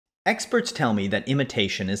Experts tell me that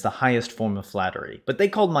imitation is the highest form of flattery, but they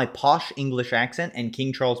called my posh English accent and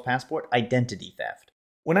King Charles passport identity theft.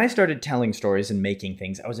 When I started telling stories and making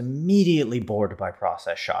things, I was immediately bored by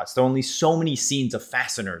process shots. There are only so many scenes of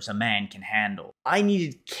fasteners a man can handle. I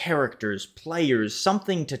needed characters, players,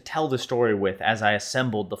 something to tell the story with as I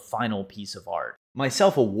assembled the final piece of art.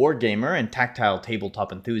 Myself a wargamer and tactile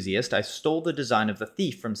tabletop enthusiast, I stole the design of the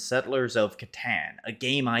thief from Settlers of Catan, a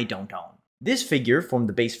game I don't own. This figure formed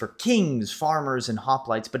the base for kings, farmers, and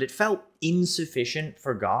hoplites, but it felt insufficient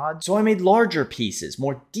for gods, so I made larger pieces,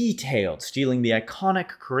 more detailed, stealing the iconic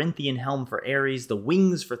Corinthian helm for Ares, the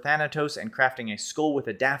wings for Thanatos, and crafting a skull with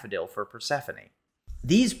a daffodil for Persephone.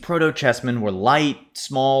 These proto-chessmen were light,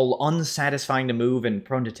 small, unsatisfying to move, and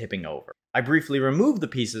prone to tipping over. I briefly removed the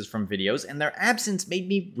pieces from videos, and their absence made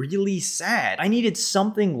me really sad. I needed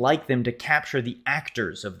something like them to capture the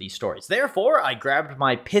actors of these stories. Therefore, I grabbed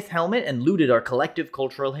my pith helmet and looted our collective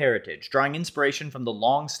cultural heritage, drawing inspiration from the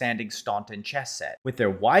long-standing Staunton chess set. With their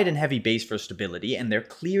wide and heavy base for stability and their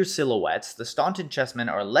clear silhouettes, the Staunton chessmen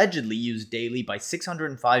are allegedly used daily by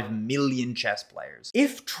 605 million chess players.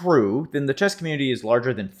 If true, then the chess community is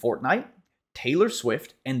larger than Fortnite, Taylor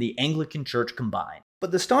Swift, and the Anglican Church combined. But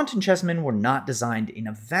the Staunton chessmen were not designed in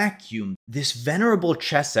a vacuum. This venerable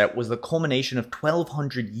chess set was the culmination of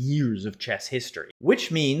 1,200 years of chess history, which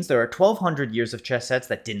means there are 1,200 years of chess sets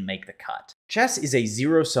that didn't make the cut. Chess is a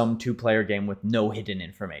zero-sum two-player game with no hidden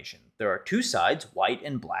information. There are two sides, white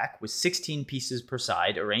and black, with 16 pieces per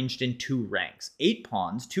side arranged in two ranks, 8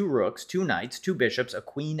 pawns, 2 rooks, 2 knights, 2 bishops, a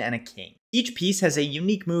queen, and a king. Each piece has a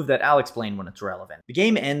unique move that I'll explain when it's relevant. The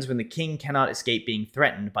game ends when the king cannot escape being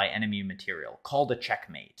threatened by enemy material, called a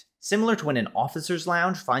checkmate. Similar to when an officer's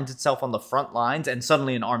lounge finds itself on the front lines and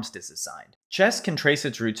suddenly an armistice is signed. Chess can trace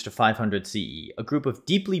its roots to 500 CE. A group of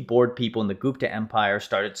deeply bored people in the Gupta Empire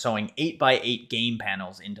started sewing 8x8 game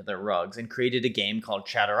panels into their rugs and created a game called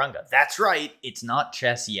Chaturanga. That's right, it's not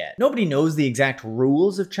chess yet. Nobody knows the exact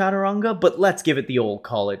rules of Chaturanga, but let's give it the old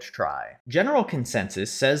college try. General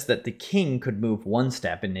consensus says that the king could move one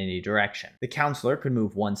step in any direction. The counselor could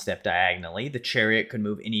move one step diagonally, the chariot could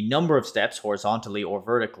move any number of steps horizontally or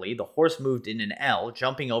vertically, the horse moved in an L,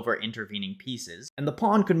 jumping over intervening pieces, and the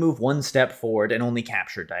pawn could move one step forward and only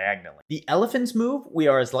capture diagonally. The elephant's move we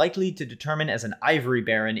are as likely to determine as an ivory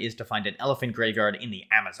baron is to find an elephant graveyard in the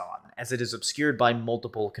Amazon, as it is obscured by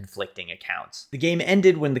multiple conflicting accounts. The game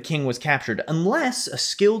ended when the king was captured, unless a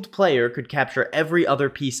skilled player could capture every other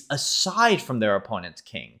piece aside from their opponent's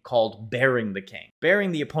king, called bearing the king.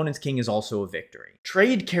 Bearing the opponent's king is also a victory.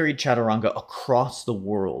 Trade carried Chaturanga across the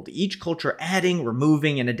world, each culture adding,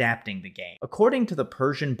 removing, and adapting the game. According to the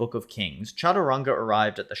Persian Book of Kings, Chaturanga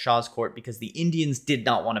arrived at the Shah's court because the Indians did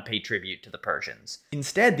not want to pay tribute to the Persians.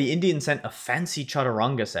 Instead, the Indians sent a fancy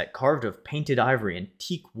Chaturanga set carved of painted ivory and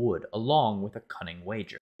teak wood, along with a cunning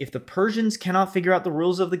wager. If the Persians cannot figure out the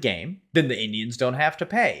rules of the game, then the Indians don't have to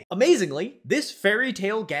pay. Amazingly, this fairy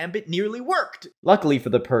tale gambit nearly worked! Luckily for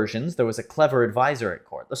the Persians, there was a clever advisor at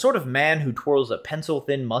court, the sort of man who twirls a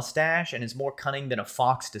pencil-thin mustache and is more cunning than a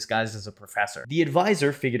fox disguised as a professor. The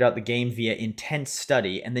advisor figured out the game via intense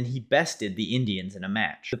study, and then he bested the Indians in a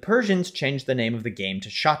match. The Persians changed the name of the game to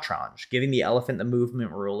Shatranj, giving the elephant the movement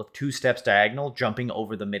rule of 2 steps diagonal, jumping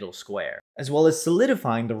over the middle square, as well as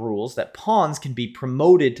solidifying the rules that pawns can be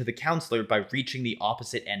promoted to the counselor by reaching the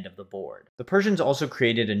opposite end of the board. The Persians also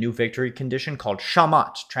created a new victory condition called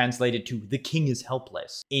Shamat, translated to "the king is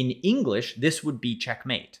helpless." In English, this would be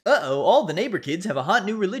checkmate. Uh-oh, all the neighbor kids have a hot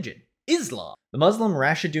new religion: Islam. The Muslim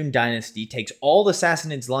Rashidun dynasty takes all the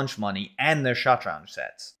Sassanids' lunch money and their Shatranj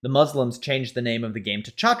sets. The Muslims changed the name of the game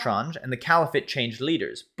to Chatranj, and the Caliphate changed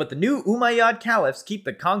leaders. But the new Umayyad caliphs keep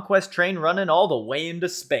the conquest train running all the way into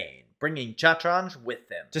Spain, bringing Chatranj with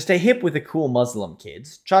them. To stay hip with the cool Muslim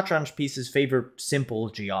kids, Chatranj pieces favor simple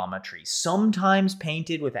geometry, sometimes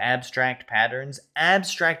painted with abstract patterns,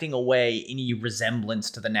 abstracting away any resemblance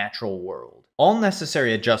to the natural world. All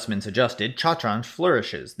necessary adjustments adjusted, Chatranj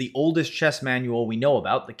flourishes. The oldest chess manual we know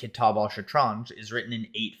about, the Kitab al-Shatranj, is written in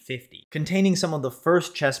 850, containing some of the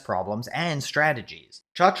first chess problems and strategies.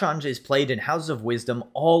 Chatranj is played in houses of wisdom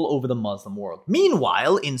all over the Muslim world.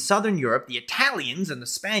 Meanwhile, in southern Europe, the Italians and the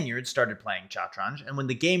Spaniards started playing Chatranj, and when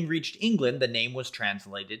the game reached England, the name was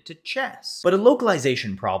translated to chess. But a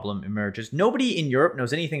localization problem emerges. Nobody in Europe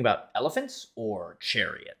knows anything about elephants or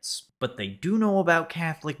chariots, but they do know about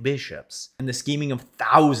Catholic bishops and the scheming of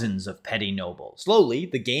thousands of petty nobles. Slowly,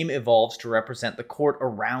 the game evolves to represent the court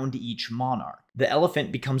around each monarch. The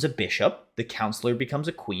elephant becomes a bishop, the counselor becomes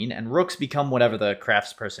a queen, and rooks become whatever the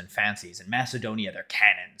craftsperson fancies. In Macedonia, they're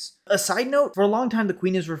cannons. A side note, for a long time the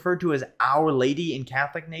queen is referred to as Our Lady in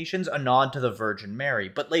Catholic nations, a nod to the Virgin Mary,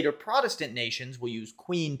 but later Protestant nations will use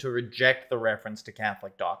queen to reject the reference to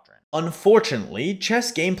Catholic doctrine. Unfortunately,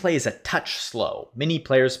 chess gameplay is a touch slow, many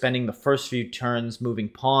players spending the first few turns moving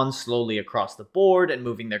pawns slowly across the board and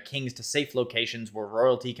moving their kings to safe locations where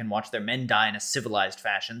royalty can watch their men die in a civilized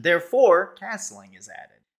fashion. Therefore, castling is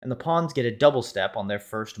added, and the pawns get a double step on their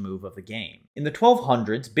first move of the game. In the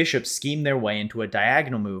 1200s, bishops schemed their way into a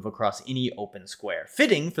diagonal move across any open square,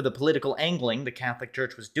 fitting for the political angling the Catholic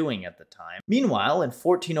Church was doing at the time. Meanwhile, in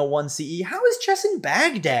 1401 CE, how is chess in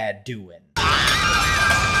Baghdad doing?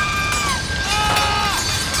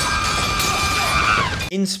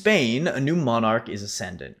 In Spain, a new monarch is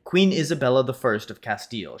ascendant, Queen Isabella I of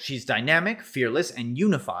Castile. She's dynamic, fearless, and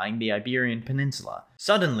unifying the Iberian Peninsula.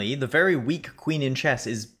 Suddenly, the very weak queen in chess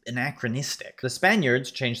is anachronistic. The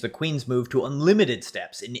Spaniards changed the queen's move to unlimited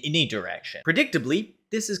steps in any direction. Predictably,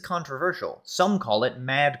 this is controversial. Some call it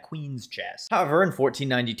Mad Queen's chess. However, in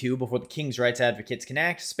 1492, before the king's rights advocates can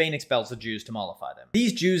act, Spain expels the Jews to mollify them.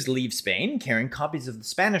 These Jews leave Spain, carrying copies of the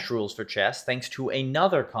Spanish rules for chess thanks to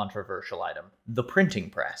another controversial item, the printing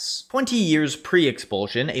press. 20 years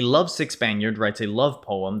pre-expulsion, a lovesick Spaniard writes a love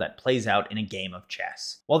poem that plays out in a game of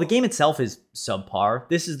chess. While the game itself is subpar,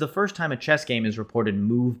 this is the first time a chess game is reported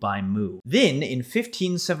move by move. Then, in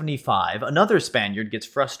 1575, another Spaniard gets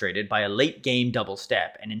frustrated by a late-game double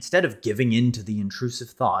step, and instead of giving in to the intrusive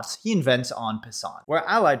thoughts, he invents en passant, where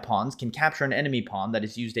allied pawns can capture an enemy pawn that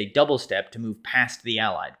has used a double step to move past the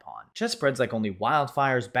allied pawn. Chess spreads like only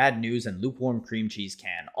wildfires, bad news, and lukewarm cream cheese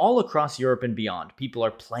can. All across Europe and beyond, people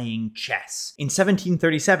are playing chess. In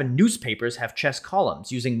 1737, newspapers have chess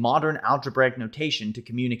columns, using modern algebraic notation to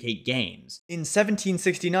communicate games. In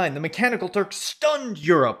 1769, the Mechanical Turk stunned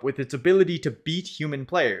Europe with its ability to beat human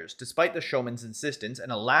players. Despite the showman's insistence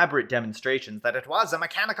and elaborate demonstrations that it was a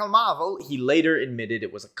mechanical marvel, he later admitted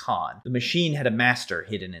it was a con. The machine had a master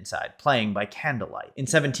hidden inside, playing by candlelight. In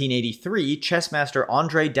 1783, chess master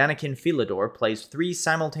Andrei Danikin-Philidor plays 3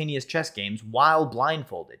 simultaneous chess games while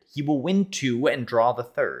blindfolded. He will win 2 and draw the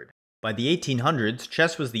third. By the 1800s,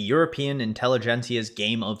 chess was the European intelligentsia's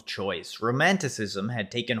game of choice. Romanticism had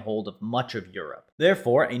taken hold of much of Europe.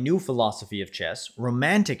 Therefore, a new philosophy of chess,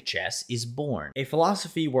 romantic chess, is born. A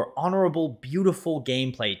philosophy where honorable, beautiful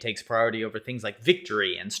gameplay takes priority over things like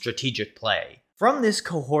victory and strategic play. From this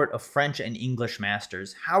cohort of French and English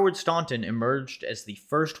masters, Howard Staunton emerged as the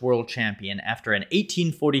first world champion after an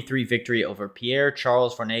 1843 victory over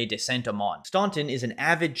Pierre-Charles Fournet de Saint-Amand. Staunton is an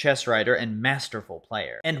avid chess writer and masterful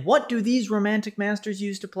player. And what do these romantic masters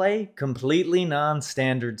use to play? Completely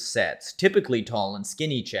non-standard sets, typically tall and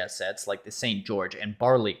skinny chess sets like the St. George and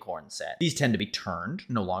Barleycorn set. These tend to be turned,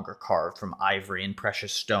 no longer carved from ivory and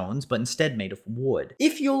precious stones, but instead made of wood.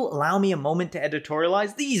 If you'll allow me a moment to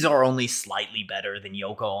editorialize, these are only slightly better than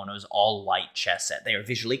Yoko Ono's all-white chess set. They are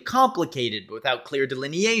visually complicated, without clear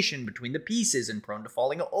delineation between the pieces, and prone to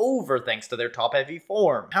falling over thanks to their top-heavy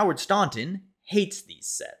form. Howard Staunton hates these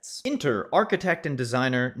sets. Enter architect and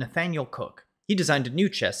designer Nathaniel Cook. He designed a new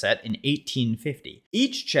chess set in 1850.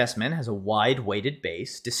 Each chessman has a wide weighted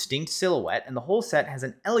base, distinct silhouette, and the whole set has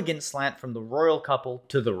an elegant slant from the royal couple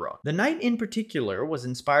to the rook. The knight in particular was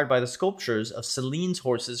inspired by the sculptures of Celine's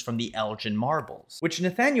horses from the Elgin marbles, which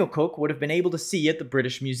Nathaniel Cook would have been able to see at the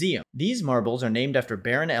British Museum. These marbles are named after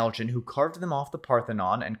Baron Elgin, who carved them off the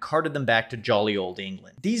Parthenon and carted them back to jolly old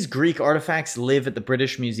England. These Greek artifacts live at the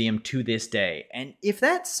British Museum to this day, and if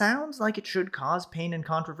that sounds like it should cause pain and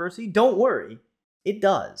controversy, don't worry. It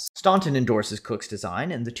does. Staunton endorses Cook's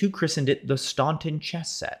design, and the two christened it the Staunton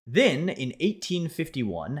chess set. Then, in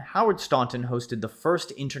 1851, Howard Staunton hosted the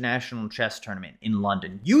first international chess tournament in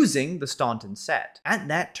London, using the Staunton set. At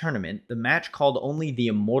that tournament, the match called Only the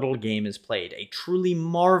Immortal Game is Played, a truly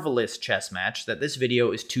marvelous chess match that this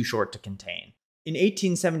video is too short to contain. In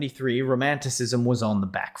 1873, Romanticism was on the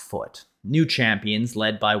back foot. New champions,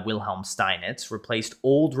 led by Wilhelm Steinitz, replaced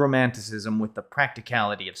old Romanticism with the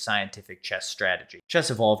practicality of scientific chess strategy.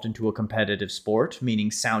 Chess evolved into a competitive sport,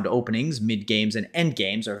 meaning sound openings, mid-games, and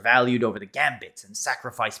endgames are valued over the gambits and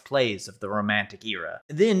sacrifice plays of the Romantic era.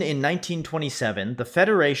 Then, in 1927, the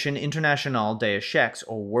Fédération Internationale des Échecs,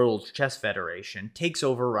 or World Chess Federation, takes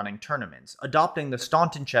over running tournaments, adopting the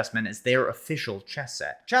Staunton Chessmen as their official chess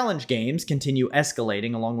set. Challenge games continue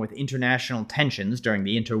escalating along with international tensions during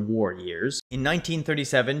the interwar years. In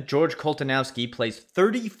 1937, George Koltanowski plays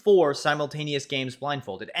 34 simultaneous games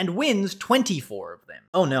blindfolded and wins 24 of them.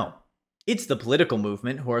 Oh no, It's the political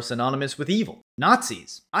movement who are synonymous with evil.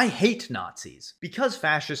 Nazis. I hate Nazis. Because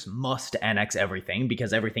fascists must annex everything,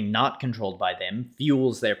 because everything not controlled by them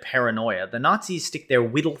fuels their paranoia, the Nazis stick their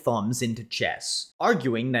whittle thumbs into chess,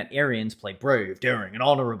 arguing that Aryans play brave, daring, and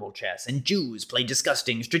honorable chess, and Jews play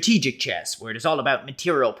disgusting, strategic chess, where it is all about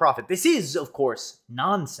material profit. This is, of course,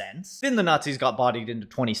 nonsense. Then the Nazis got bodied into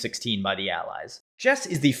 2016 by the Allies. Chess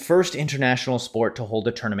is the first international sport to hold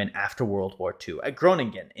a tournament after World War II at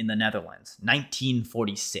Groningen in the Netherlands,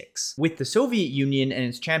 1946, with the Soviet Union and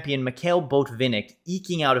its champion Mikhail Botvinnik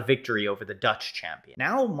eking out a victory over the Dutch champion.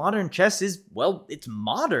 Now, modern chess is, well, it's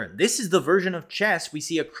modern. This is the version of chess we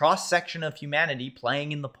see a cross-section of humanity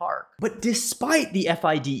playing in the park. But despite the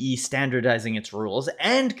FIDE standardizing its rules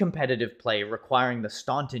and competitive play requiring the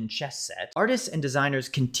Staunton chess set, artists and designers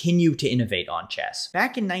continue to innovate on chess.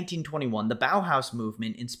 Back in 1921, the Bauhaus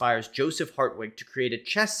movement inspires Joseph Hartwig to create a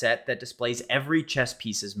chess set that displays every chess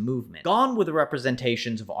piece's movement. Gone were the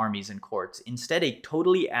representations of armies and courts. Instead, a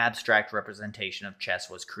totally abstract representation of chess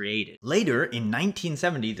was created. Later, in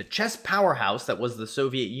 1970, the chess powerhouse that was the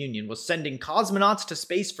Soviet Union was sending cosmonauts to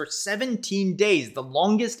space for 17 days, the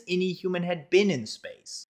longest any human had been in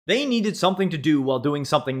space. They needed something to do while doing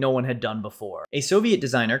something no one had done before. A Soviet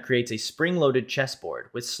designer creates a spring-loaded chessboard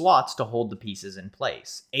with slots to hold the pieces in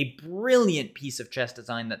place. A brilliant piece of chess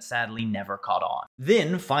design that sadly never caught on.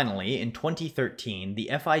 Then, finally, in 2013, the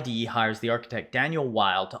FIDE hires the architect Daniel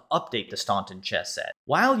Weil to update the Staunton chess set.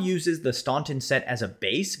 Weil uses the Staunton set as a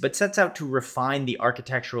base, but sets out to refine the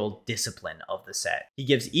architectural discipline of the set. He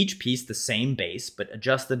gives each piece the same base, but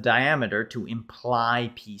adjusts the diameter to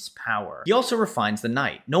imply piece power. He also refines the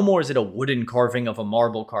knight. No more is it a wooden carving of a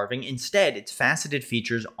marble carving, instead its faceted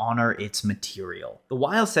features honor its material. The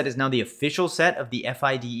Weil set is now the official set of the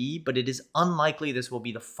FIDE, but it is unlikely this will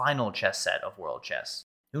be the final chess set of World Chess.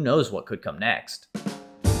 Who knows what could come next?